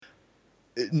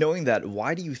Knowing that,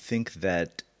 why do you think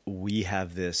that we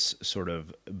have this sort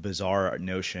of bizarre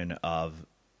notion of,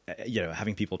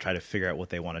 having people try to figure out what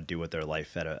they want to do with their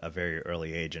life at a very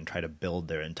early age and try to build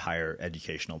their entire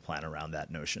educational plan around that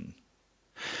notion?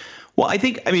 Well,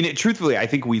 truthfully, I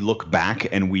think we look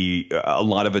back and a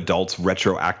lot of adults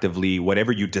retroactively,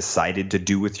 whatever you decided to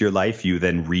do with your life, you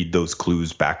then read those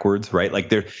clues backwards, right?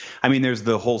 There's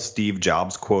the whole Steve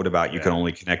Jobs quote about you can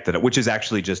only connect that, which is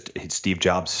actually just Steve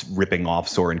Jobs ripping off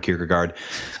Soren Kierkegaard.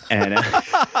 And,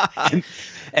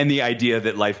 and the idea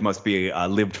that life must be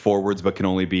lived forwards, but can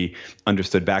only be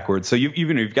understood backwards. So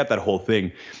you've got that whole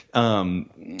thing.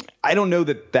 I don't know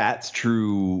that that's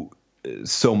true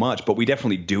so much, but we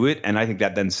definitely do it. And I think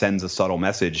that then sends a subtle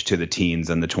message to the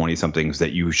teens and the 20 somethings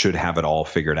that you should have it all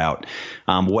figured out.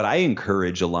 What I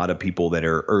encourage a lot of people that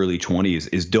are early 20s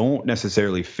is don't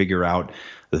necessarily figure out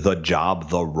the job,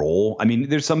 the role. I mean,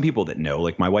 there's some people that know,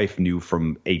 like my wife knew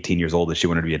from 18 years old that she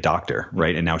wanted to be a doctor,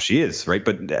 right? And now she is, right?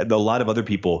 But a lot of other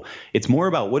people, it's more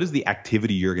about what is the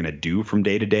activity you're going to do from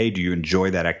day to day? Do you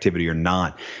enjoy that activity or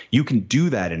not? You can do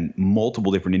that in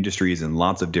multiple different industries and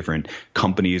lots of different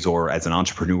companies or as an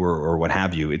entrepreneur or what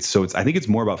have you. I think it's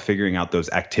more about figuring out those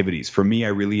activities. For me, I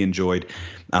really enjoyed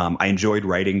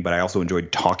writing, but I also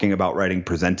enjoyed talking about writing,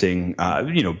 presenting,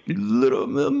 minute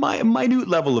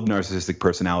level of narcissistic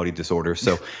personality disorder.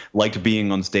 So liked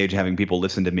being on stage, having people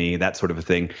listen to me, that sort of a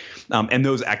thing. And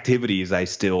those activities I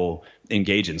still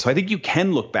engage in. So I think you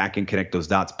can look back and connect those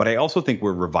dots, but I also think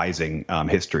we're revising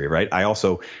history, right?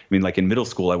 Like in middle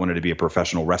school, I wanted to be a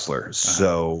professional wrestler.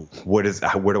 So what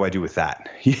do I do with that?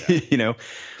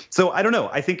 So I don't know.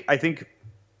 I think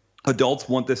adults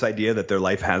want this idea that their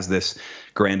life has this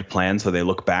grand plan. So they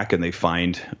look back and they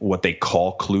find what they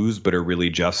call clues, but are really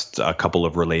just a couple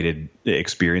of related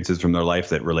experiences from their life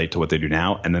that relate to what they do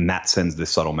now. And then that sends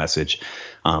this subtle message.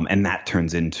 And that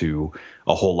turns into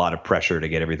a whole lot of pressure to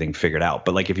get everything figured out.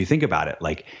 But if you think about it,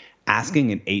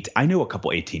 I know a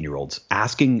couple 18-year-olds,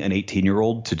 asking an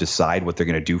 18-year-old to decide what they're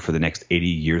going to do for the next 80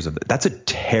 years that's a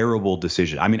terrible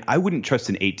decision. I mean, I wouldn't trust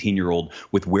an 18-year-old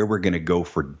with where we're going to go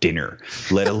for dinner,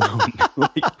 let alone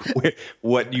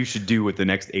what you should do with the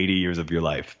next 80 years of your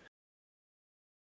life.